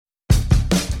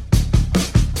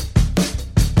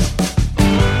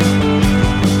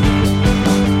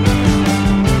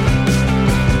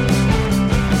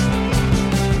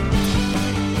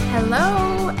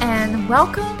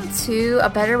Welcome to A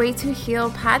Better Way to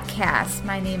Heal podcast.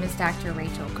 My name is Dr.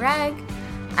 Rachel Gregg.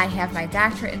 I have my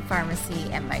doctorate in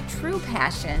pharmacy, and my true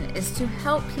passion is to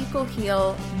help people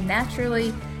heal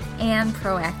naturally and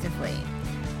proactively.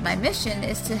 My mission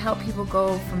is to help people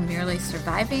go from merely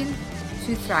surviving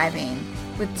to thriving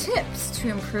with tips to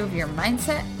improve your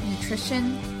mindset,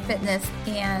 nutrition, fitness,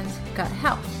 and gut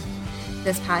health.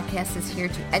 This podcast is here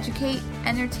to educate,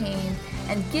 entertain,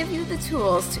 and give you the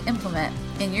tools to implement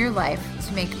in your life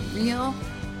to make real,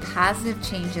 positive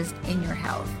changes in your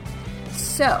health.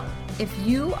 So, if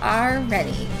you are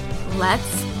ready,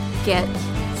 let's get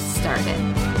started.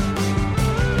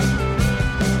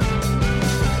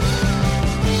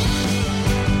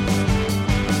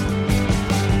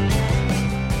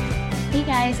 Hey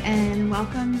guys, and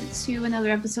welcome to another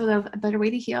episode of A Better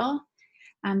Way to Heal.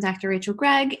 I'm Dr. Rachel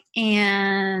Gregg,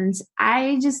 and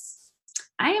I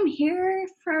am here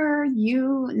for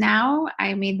you now.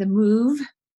 I made the move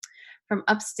from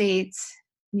upstate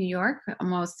New York,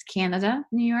 almost Canada,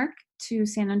 New York, to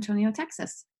San Antonio,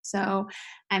 Texas. So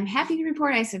I'm happy to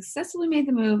report I successfully made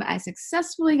the move. I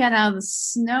successfully got out of the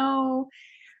snow.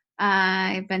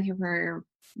 I've been here for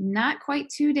not quite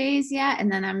 2 days yet,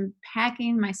 and then I'm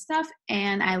packing my stuff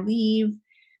and I leave.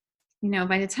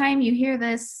 By the time you hear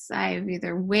this, I've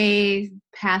either way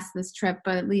past this trip,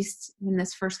 but at least when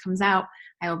this first comes out,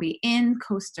 I will be in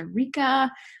Costa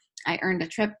Rica. I earned a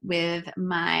trip with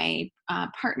my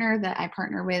partner that I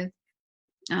partner with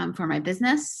for my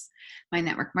business, my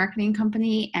network marketing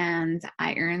company, and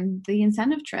I earned the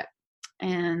incentive trip.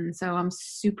 And so I'm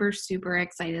super, super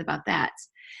excited about that.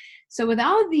 So with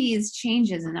all of these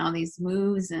changes and all these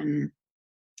moves and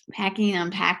packing,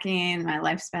 unpacking, my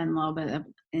life's been a little bit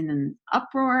in an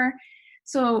uproar.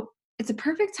 So it's a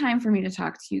perfect time for me to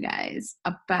talk to you guys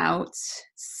about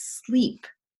sleep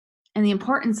and the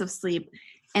importance of sleep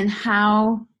and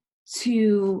how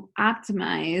to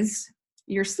optimize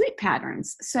your sleep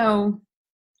patterns. So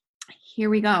here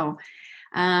we go.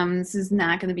 This is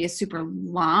not going to be a super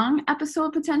long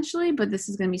episode potentially, but this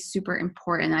is going to be super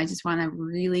important. I just want to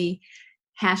really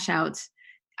hash out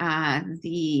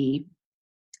the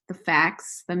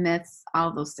facts, the myths,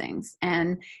 all those things.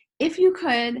 And if you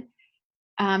could,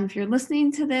 if you're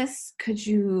listening to this, could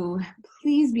you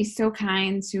please be so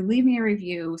kind to leave me a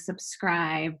review,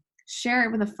 subscribe, share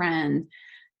it with a friend.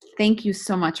 Thank you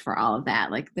so much for all of that.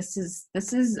 This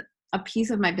is a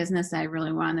piece of my business that I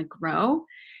really want to grow,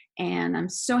 and I'm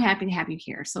so happy to have you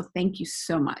here. So thank you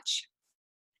so much.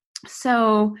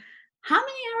 So how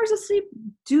many hours of sleep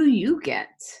do you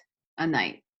get a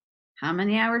night? How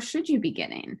many hours should you be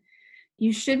getting?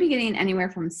 You should be getting anywhere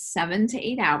from 7 to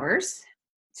 8 hours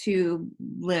to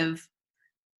live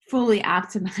fully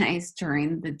optimized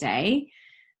during the day.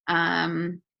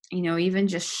 Even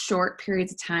just short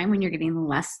periods of time when you're getting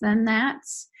less than that,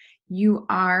 you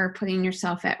are putting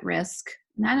yourself at risk,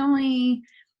 not only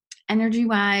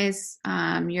energy-wise,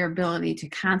 your ability to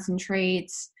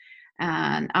concentrate,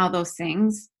 and all those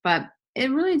things, but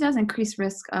it really does increase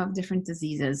risk of different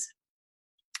diseases.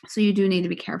 So you do need to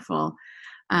be careful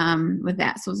with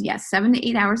that. So yes, 7 to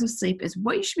 8 hours of sleep is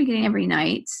what you should be getting every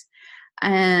night.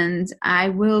 And I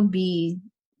will be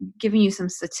giving you some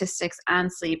statistics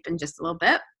on sleep in just a little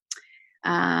bit.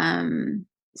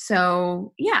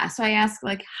 So I ask,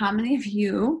 how many of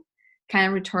you, kind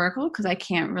of rhetorical, because I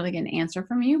can't really get an answer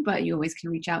from you, but you always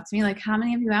can reach out to me. How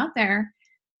many of you out there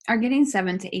are getting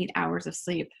 7 to 8 hours of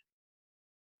sleep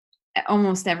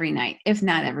almost every night, if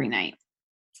not every night?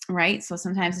 Right? So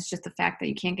sometimes it's just the fact that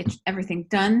you can't get everything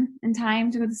done in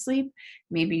time to go to sleep.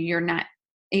 Maybe you're not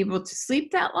able to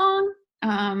sleep that long.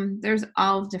 There's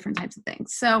all different types of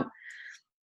things. So,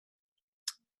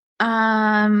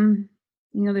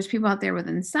 there's people out there with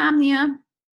insomnia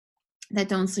that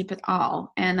don't sleep at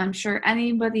all. And I'm sure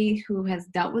anybody who has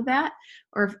dealt with that,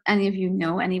 or if any of you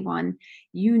know anyone,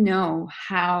 you know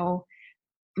how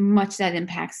much that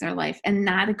impacts their life, and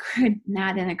not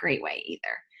in a great way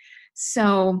either.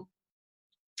 So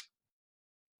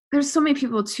there's so many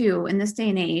people too in this day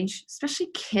and age, especially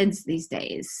kids these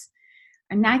days,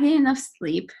 are not getting enough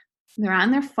sleep. They're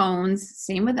on their phones.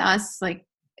 Same with us.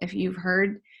 If you've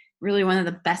heard, really one of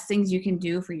the best things you can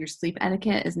do for your sleep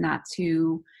etiquette is not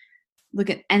to look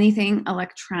at anything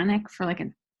electronic for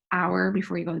an hour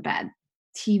before you go to bed.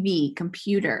 TV,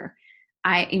 computer,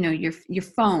 your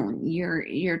phone,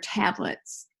 your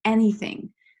tablets, anything.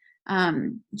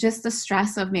 Just the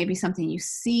stress of maybe something you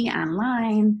see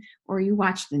online, or you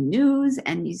watch the news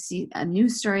and you see a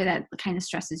news story that kind of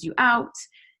stresses you out.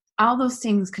 All those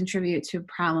things contribute to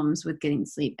problems with getting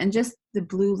sleep, and just the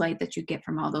blue light that you get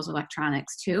from all those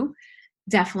electronics too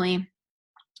definitely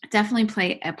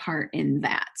play a part in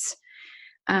that.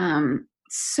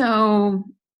 So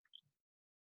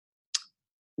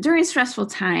during stressful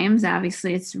times,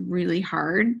 obviously it's really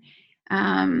hard.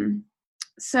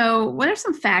 So what are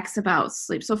some facts about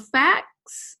sleep? So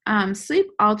facts, sleep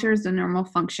alters the normal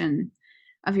function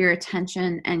of your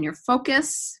attention and your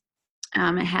focus.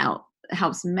 It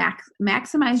helps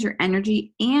maximize your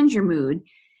energy and your mood.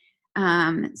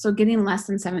 So getting less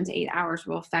than 7 to 8 hours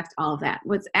will affect all of that.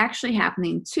 What's actually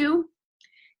happening too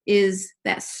is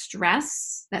that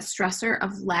stressor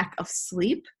of lack of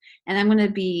sleep. And I'm going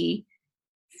to be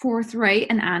forthright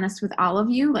and honest with all of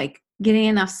you. Like, getting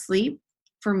enough sleep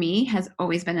for me has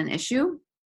always been an issue.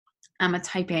 I'm a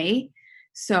type A,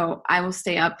 so I will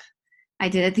stay up. I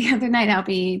did it the other night. I'll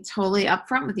be totally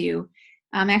upfront with you.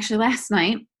 Actually, last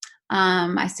night,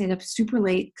 I stayed up super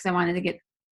late because I wanted to get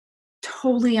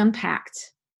totally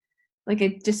unpacked. Like,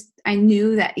 I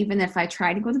knew that even if I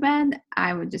tried to go to bed,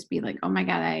 I would just be like, oh my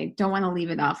God, I don't want to leave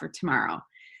it all for tomorrow.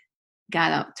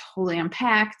 Got up, totally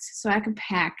unpacked so I could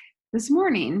pack this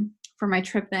morning for my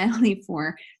trip that I leave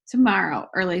for tomorrow,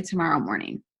 early tomorrow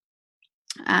morning.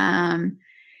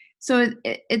 So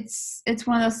it's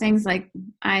one of those things, like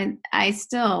I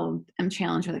still am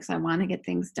challenged with it because I want to get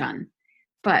things done,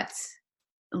 but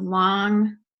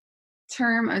long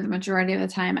term, or the majority of the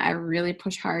time, I really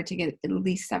push hard to get at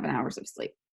least 7 hours of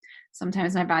sleep.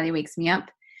 Sometimes my body wakes me up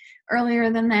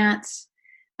earlier than that,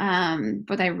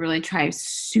 but I really try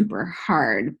super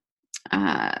hard.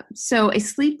 So a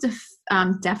sleep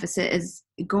deficit is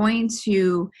going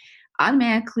to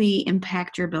automatically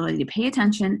impact your ability to pay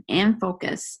attention and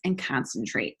focus and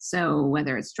concentrate. So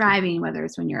whether it's driving, whether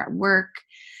it's when you're at work,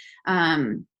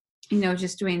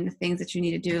 just doing the things that you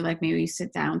need to do, like maybe you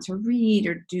sit down to read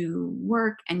or do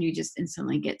work and you just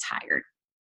instantly get tired.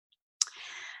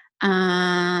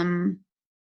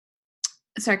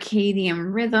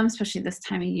 Circadian rhythm, especially this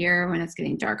time of year when it's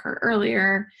getting darker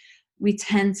earlier,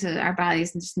 our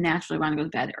bodies just naturally want to go to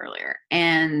bed earlier.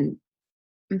 And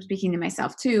I'm speaking to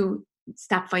myself too,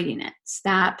 stop fighting it.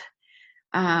 Stop.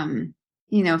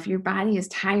 If your body is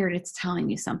tired, it's telling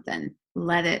you something.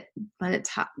 Let it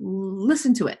talk.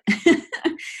 Listen to it.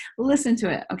 Listen to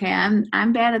it. Okay.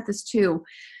 I'm bad at this too,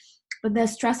 but the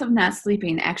stress of not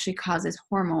sleeping actually causes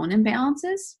hormone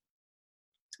imbalances.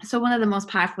 So one of the most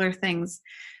popular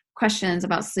questions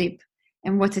about sleep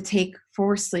and what to take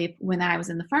for sleep when I was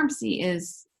in the pharmacy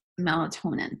is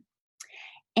melatonin.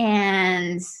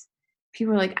 And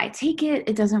people are like, I take it,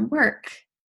 it doesn't work.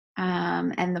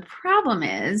 And the problem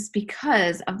is,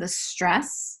 because of the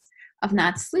stress of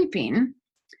not sleeping,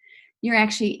 you're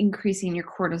actually increasing your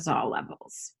cortisol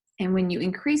levels. And when you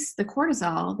increase the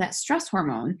cortisol, that stress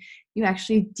hormone, you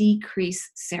actually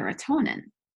decrease serotonin.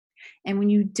 And when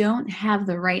you don't have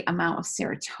the right amount of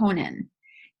serotonin,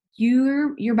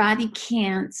 your body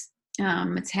can't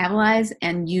metabolize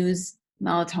and use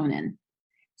melatonin.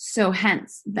 So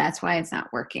hence, that's why it's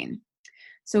not working.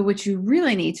 So what you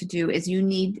really need to do is you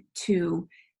need to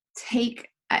take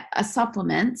a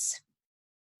supplement,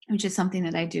 which is something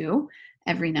that I do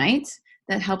every night,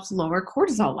 that helps lower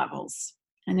cortisol levels.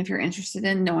 And if you're interested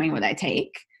in knowing what I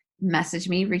take, message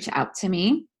me, reach out to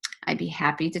me. I'd be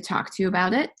happy to talk to you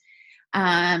about it.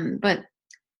 But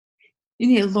you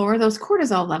need to lower those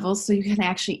cortisol levels so you can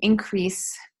actually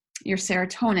increase your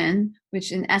serotonin,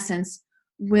 which in essence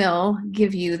will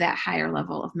give you that higher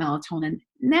level of melatonin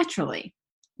naturally,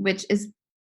 which is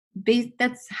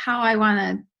that's how I want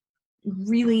to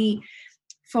really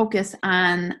focus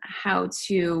on how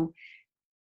to,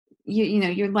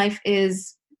 your life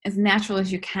is as natural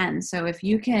as you can. So if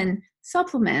you can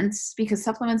supplement, because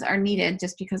supplements are needed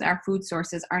just because our food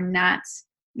sources are not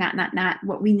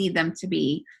what we need them to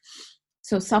be.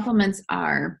 So supplements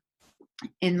are,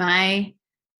 in my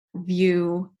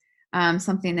view,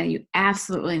 something that you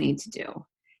absolutely need to do.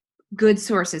 Good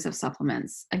sources of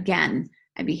supplements. Again,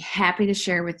 I'd be happy to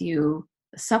share with you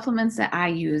the supplements that I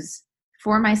use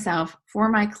for myself, for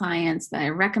my clients, that I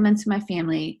recommend to my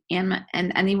family and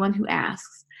anyone who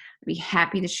asks. I'd be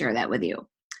happy to share that with you.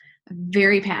 I'm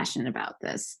very passionate about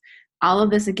this. All of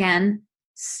this, again,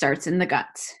 starts in the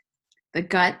gut. The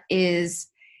gut is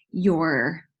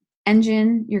your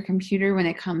engine, your computer when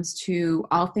it comes to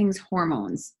all things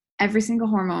hormones. Every single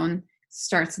hormone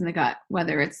starts in the gut,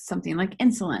 whether it's something like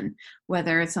insulin,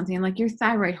 whether it's something like your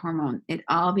thyroid hormone. It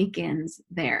all begins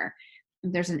there.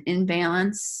 There's an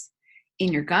imbalance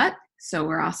in your gut. So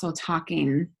we're also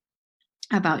talking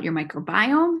about your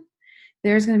microbiome.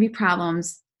 There's going to be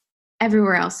problems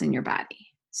everywhere else in your body.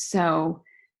 So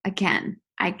again,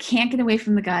 I can't get away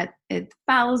from the gut. It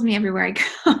follows me everywhere I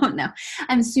go. No,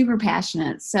 I'm super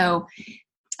passionate. So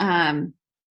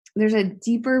there's a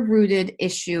deeper rooted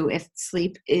issue if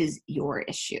sleep is your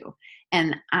issue.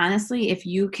 And honestly, if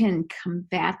you can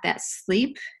combat that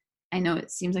sleep, I know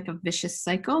it seems like a vicious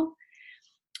cycle,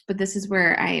 but this is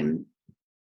where I'm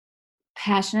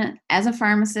passionate as a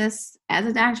pharmacist, as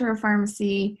a doctor of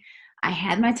pharmacy. I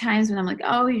had my times when I'm like,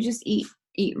 oh, you just eat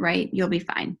right, you'll be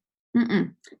fine.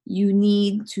 You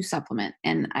need to supplement,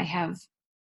 and I have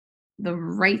the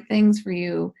right things for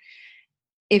you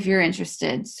if you're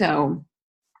interested. So,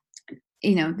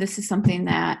 this is something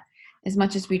that, as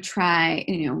much as we try,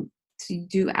 to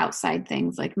do outside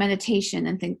things like meditation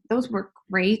and things, those work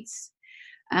great.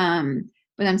 But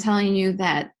I'm telling you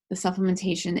that the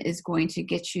supplementation is going to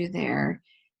get you there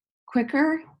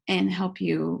quicker and help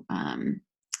you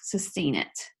sustain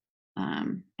it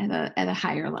at a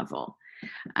higher level.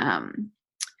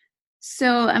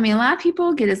 So, a lot of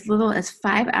people get as little as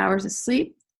 5 hours of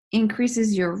sleep,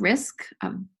 increases your risk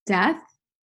of death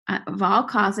of all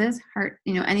causes, heart,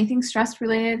 anything stress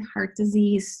related, heart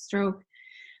disease, stroke.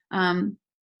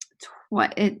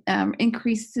 It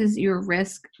increases your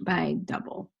risk by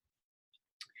double.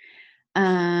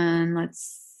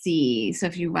 Let's see. So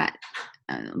if you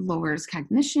lowers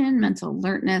cognition, mental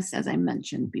alertness, as I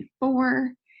mentioned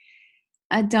before,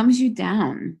 dumbs you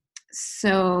down.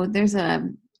 So there's a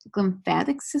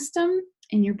lymphatic system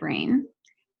in your brain,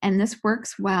 and this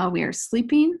works while we are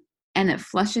sleeping, and it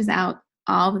flushes out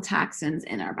all the toxins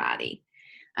in our body.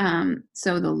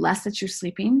 So the less that you're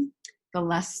sleeping, the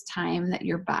less time that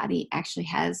your body actually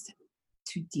has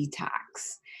to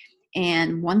detox.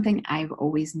 And one thing I've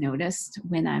always noticed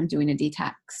when I'm doing a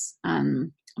detox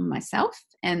myself,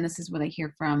 and this is what I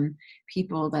hear from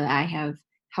people that I have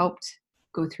helped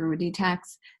go through a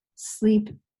detox, sleep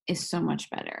is so much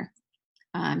better.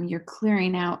 You're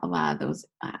clearing out a lot of those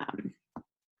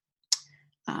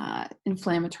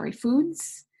inflammatory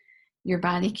foods. Your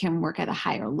body can work at a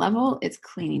higher level. It's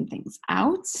cleaning things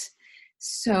out.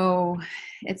 So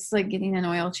it's like getting an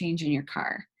oil change in your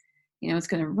car. It's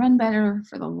going to run better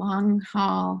for the long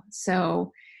haul.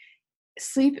 So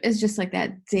sleep is just like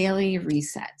that daily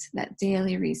reset.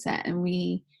 And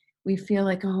we feel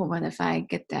like, oh, what if I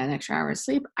get that extra hour of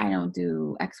sleep? I don't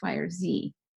do X, Y, or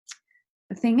Z.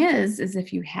 The thing is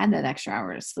if you had that extra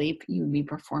hour of sleep, you would be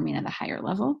performing at a higher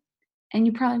level, and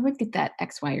you probably would get that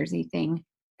X, Y, or Z thing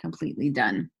completely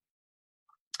done.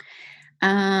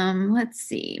 Let's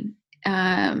see.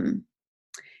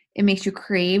 It makes you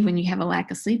crave when you have a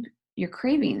lack of sleep. Your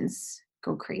cravings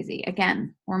go crazy.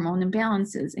 Again, hormone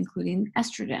imbalances, including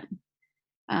estrogen,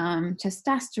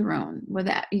 testosterone. With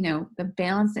that, the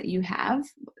balance that you have,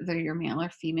 whether you're male or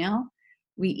female,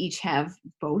 we each have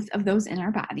both of those in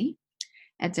our body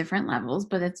at different levels,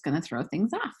 but it's going to throw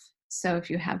things off. So if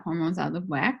you have hormones out of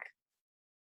whack,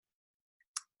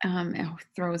 it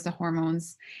throws the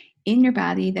hormones in your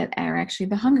body that are actually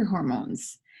the hunger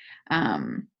hormones.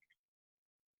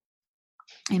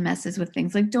 It messes with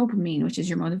things like dopamine, which is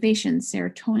your motivation,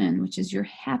 serotonin, which is your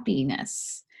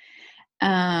happiness.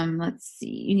 Let's see,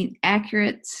 you need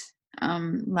accurate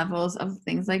levels of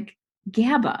things like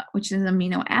GABA, which is an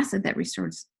amino acid that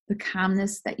restores the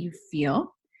calmness that you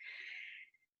feel.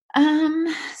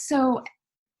 So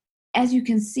as you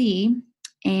can see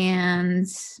and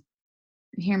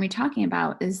hear me talking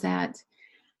about, is that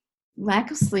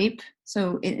lack of sleep,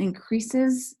 so it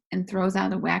increases and throws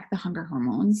out of whack the hunger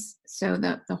hormones. So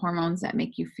the hormones that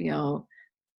make you feel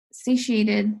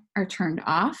satiated are turned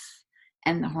off,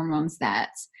 and the hormones that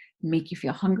make you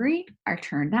feel hungry are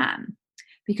turned on,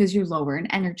 because you're lower in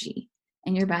energy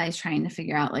and your body's trying to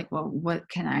figure out, like, well, what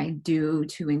can I do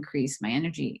to increase my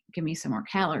energy? Give me some more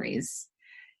calories.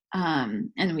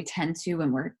 And we tend to,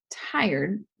 when we're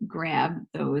tired, grab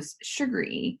those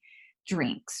sugary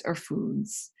drinks or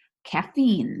foods,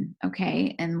 caffeine.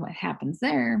 Okay. And what happens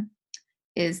there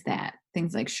is that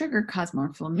things like sugar cause more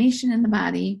inflammation in the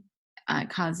body,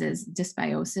 causes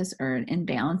dysbiosis or an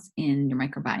imbalance in your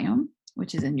microbiome,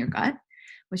 which is in your gut,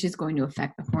 which is going to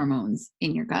affect the hormones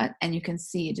in your gut. And you can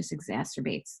see it just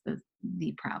exacerbates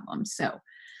the problem. So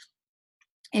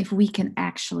if we can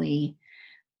actually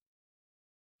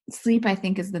sleep, I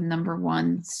think, is the number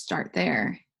one. Start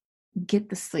there. Get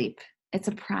the sleep. It's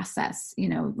a process,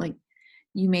 like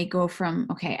you may go from,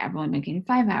 okay, I'm only making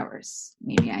 5 hours.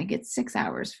 Maybe I get 6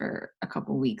 hours for a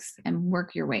couple weeks, and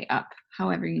work your way up,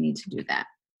 however you need to do that.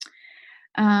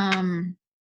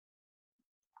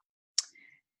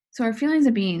 So our feelings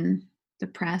of being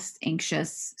depressed,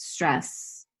 anxious,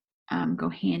 stress, go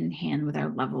hand in hand with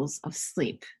our levels of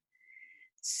sleep.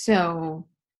 So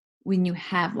when you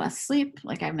have less sleep,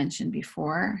 like I mentioned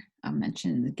before, I'll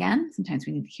mention it again, sometimes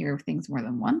we need to hear things more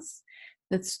than once,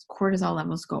 that cortisol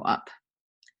levels go up.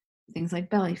 things like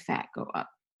belly fat go up,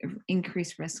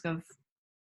 increased risk of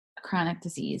chronic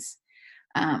disease.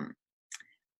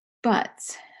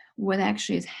 But what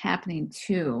actually is happening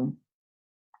too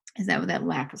is that with that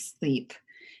lack of sleep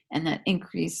and that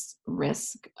increased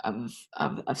risk of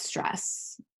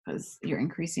stress, because you're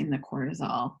increasing the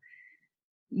cortisol,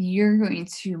 you're going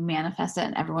to manifest it,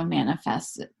 and everyone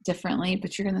manifests it differently,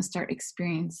 but you're going to start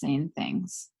experiencing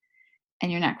things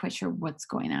and you're not quite sure what's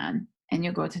going on. And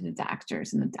you'll go to the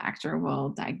doctors, and the doctor will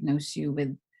diagnose you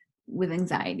with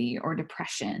anxiety or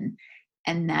depression.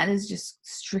 And that is just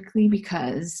strictly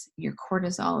because your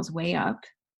cortisol is way up.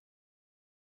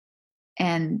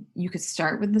 And you could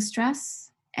start with the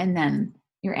stress, and then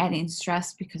you're adding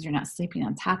stress because you're not sleeping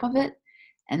on top of it.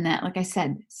 And that, like I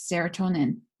said,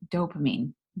 serotonin,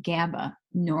 dopamine, GABA,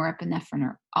 norepinephrine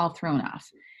are all thrown off.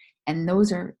 And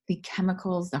those are the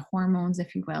chemicals, the hormones,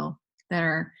 if you will, that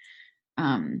are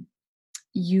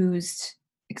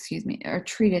are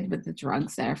treated with the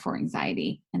drugs that are for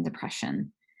anxiety and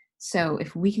depression. So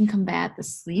if we can combat the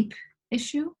sleep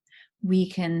issue, we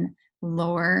can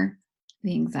lower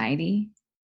the anxiety,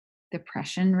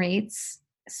 depression rates.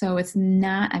 So it's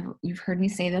not, you've heard me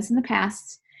say this in the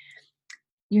past,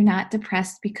 you're not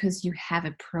depressed because you have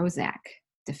a Prozac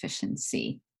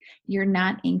deficiency. You're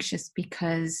not anxious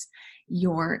because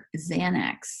your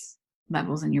Xanax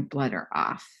levels in your blood are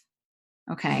off.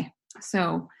 Okay,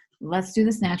 so let's do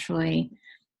this naturally.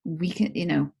 We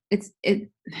can,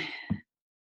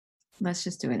 let's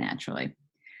just do it naturally.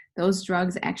 Those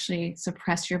drugs actually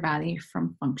suppress your body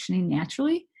from functioning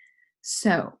naturally.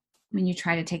 So when you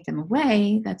try to take them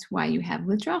away, that's why you have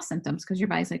withdrawal symptoms, because your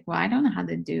body's like, well, I don't know how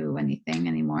to do anything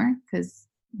anymore because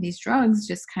these drugs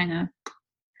just kind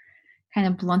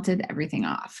of blunted everything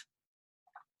off.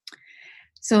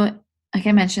 So like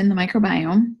I mentioned, the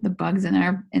microbiome, the bugs in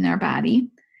our body,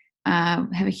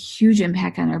 have a huge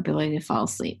impact on our ability to fall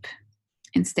asleep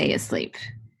and stay asleep.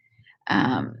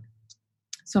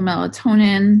 So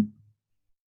melatonin,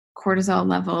 cortisol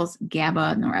levels,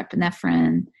 GABA,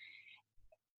 norepinephrine,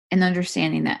 and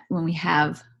understanding that when we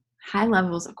have high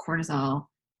levels of cortisol,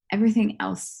 everything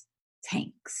else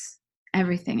tanks.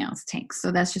 Everything else tanks.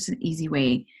 So that's just an easy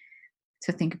way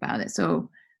to think about it. So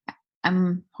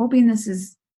I'm hoping this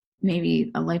is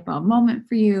maybe a light bulb moment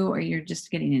for you, or you're just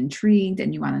getting intrigued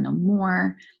and you want to know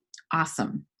more.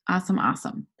 Awesome. Awesome.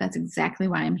 Awesome. That's exactly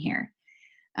why I'm here.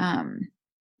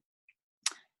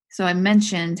 So I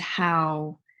mentioned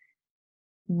how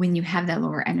when you have that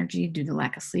lower energy due to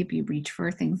lack of sleep, you reach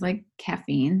for things like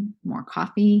caffeine, more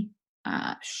coffee,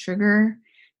 sugar.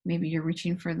 Maybe you're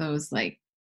reaching for those like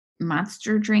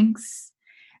monster drinks.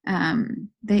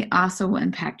 They also will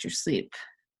impact your sleep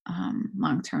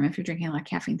long term. If you're drinking a lot of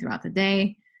caffeine throughout the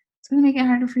day, it's going to make it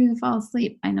harder for you to fall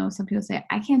asleep. I know some people say,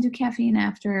 I can't do caffeine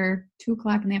after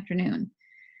 2:00 in the afternoon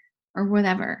or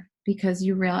whatever, because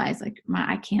you realize like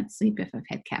I can't sleep if I've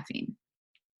had caffeine.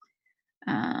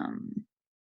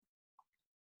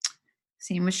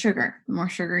 Same with sugar. The more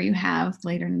sugar you have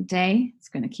later in the day, it's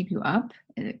going to keep you up.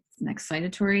 It's an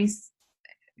excitatory,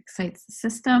 excites the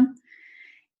system.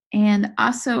 And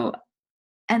also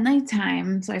at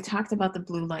nighttime, so I talked about the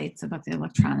blue lights, about the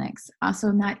electronics,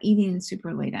 also not eating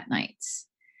super late at night.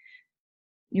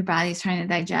 Your body's trying to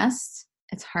digest.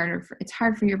 It's hard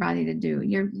for your body to do.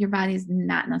 Your body is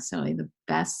not necessarily the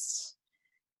best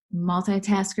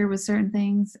multitasker with certain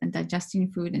things, and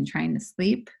digesting food and trying to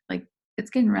sleep. Like, it's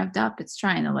getting revved up. It's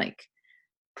trying to like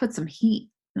put some heat.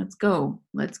 Let's go.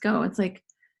 It's like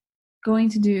going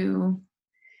to do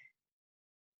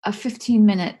a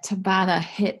 15-minute Tabata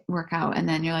HIIT workout, and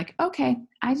then you're like, okay,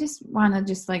 I just want to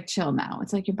just like chill now.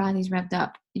 It's like your body's revved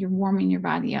up. You're warming your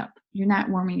body up. You're not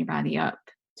warming your body up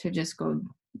to just go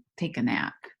take a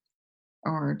nap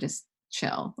or just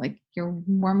chill. Like, you're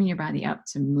warming your body up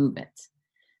to move it.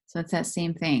 So it's that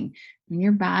same thing. When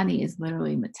your body is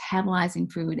literally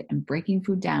metabolizing food and breaking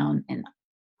food down, and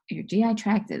your GI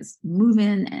tract is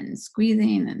moving and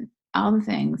squeezing and all the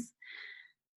things,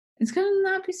 it's going to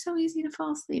not be so easy to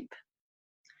fall asleep.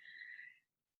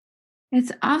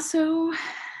 It's also,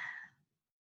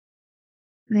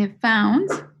 they've found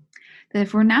that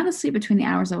if we're not asleep between the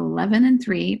hours of 11 and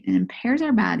 3, it impairs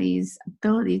our body's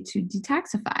ability to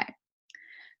detoxify.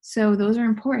 So those are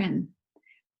important.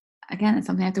 Again, it's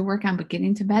something I have to work on, but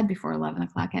getting to bed before 11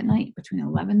 o'clock at night, between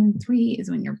 11 and 3, is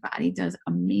when your body does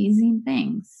amazing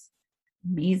things.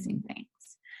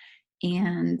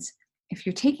 And if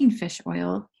you're taking fish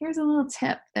oil, here's a little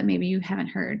tip that maybe you haven't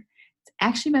heard. It's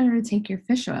actually better to take your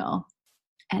fish oil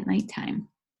at nighttime.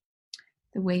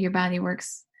 The way your body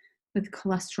works with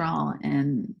cholesterol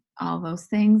and all those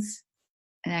things,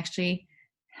 it actually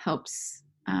helps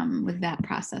with that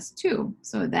process too.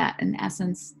 So that in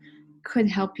essence could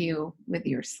help you with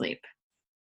your sleep.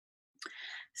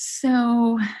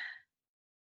 So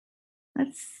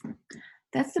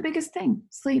that's the biggest thing,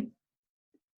 sleep.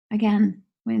 Again,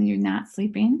 when you're not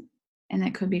sleeping, and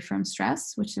it could be from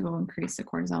stress, which will increase the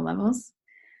cortisol levels,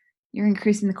 you're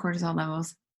increasing the cortisol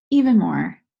levels even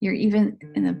more. You're even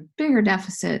in a bigger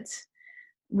deficit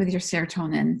with your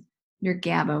serotonin, your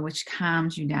GABA, which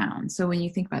calms you down. So when you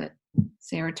think about it,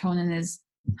 serotonin is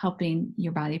helping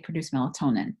your body produce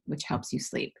melatonin, which helps you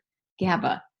sleep.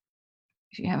 GABA,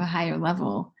 if you have a higher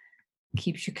level,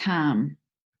 keeps you calm,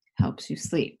 helps you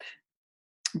sleep.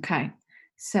 Okay,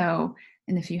 so,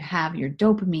 and if you have your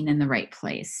dopamine in the right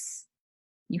place,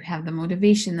 you have the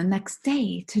motivation the next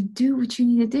day to do what you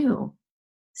need to do.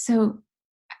 So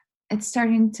it's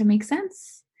starting to make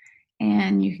sense.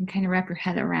 And you can kind of wrap your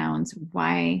head around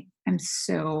why I'm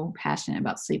so passionate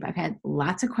about sleep. I've had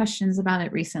lots of questions about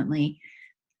it recently.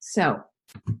 So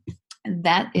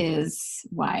that is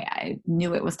why I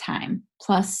knew it was time.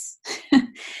 Plus,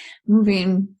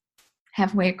 moving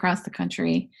halfway across the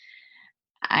country,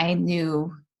 I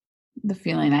knew the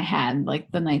feeling I had,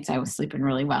 like the nights I was sleeping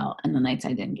really well and the nights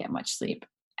I didn't get much sleep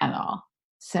at all.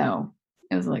 So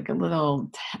it was like a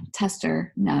little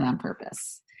tester, not on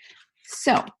purpose.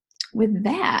 So with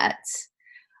that,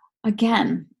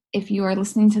 again, if you are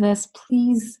listening to this,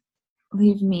 please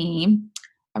leave me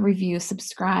a review,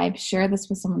 subscribe, share this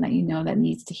with someone that you know that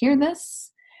needs to hear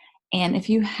this. And if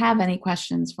you have any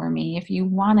questions for me, if you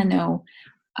want to know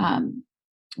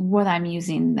what I'm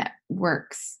using that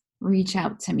works, reach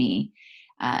out to me.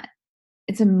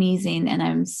 It's amazing. And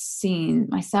I'm seeing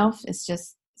myself,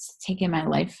 it's taking my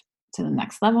life to the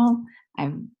next level.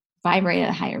 I've vibrate at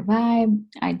a higher vibe.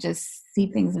 I just see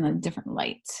things in a different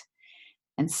light.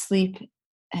 And sleep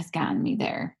has gotten me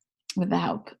there with the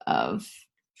help of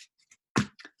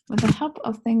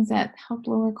things that help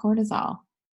lower cortisol.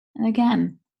 And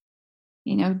again,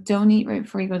 don't eat right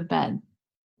before you go to bed.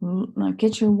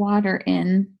 Get your water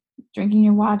in, drinking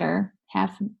your water,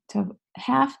 half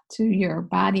to your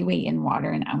body weight in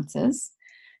water in ounces.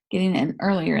 Getting in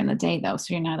earlier in the day though,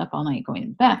 so you're not up all night going to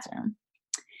the bathroom.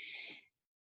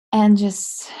 And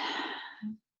just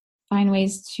find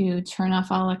ways to turn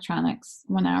off all electronics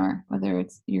 1 hour, whether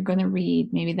it's you're going to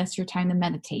read, maybe that's your time to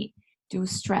meditate, do a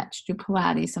stretch, do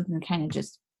Pilates, something to kind of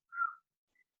just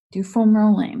do foam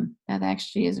rolling. That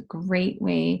actually is a great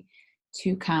way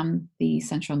to calm the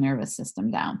central nervous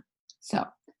system down. So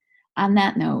on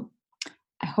that note,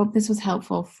 I hope this was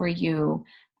helpful for you.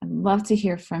 I'd love to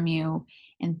hear from you.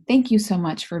 And thank you so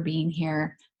much for being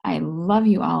here. I love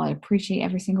you all. I appreciate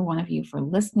every single one of you for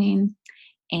listening.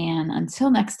 And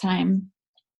until next time,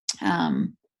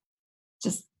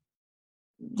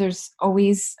 there's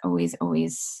always, always,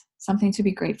 always something to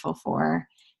be grateful for.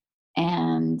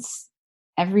 And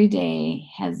every day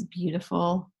has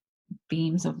beautiful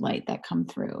beams of light that come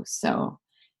through. So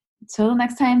until the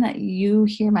next time that you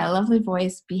hear my lovely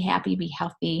voice, be happy, be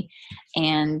healthy,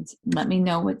 and let me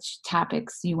know which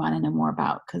topics you want to know more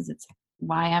about, because it's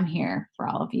why I'm here for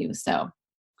all of you. So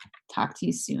talk to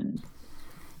you soon.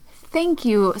 Thank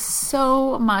you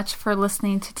so much for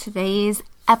listening to today's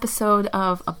episode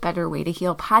of A Better Way to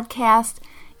Heal podcast.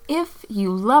 If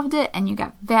you loved it and you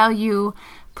got value,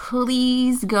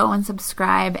 please go and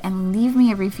subscribe and leave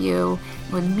me a review.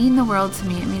 It would mean the world to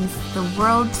me. It means the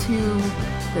world to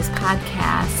this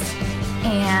podcast.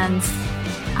 And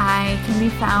I can be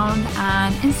found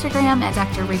on Instagram at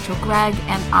Dr. Rachel Gregg,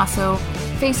 and also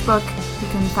Facebook. You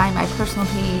can find my personal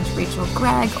page, Rachel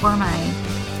Gregg, or my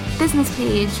business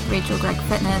page, Rachel Gregg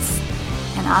Fitness.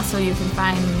 And also you can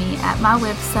find me at my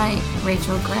website,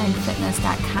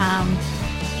 rachelgreggfitness.com.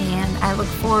 And I look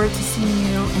forward to seeing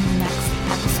you in the next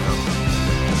episode.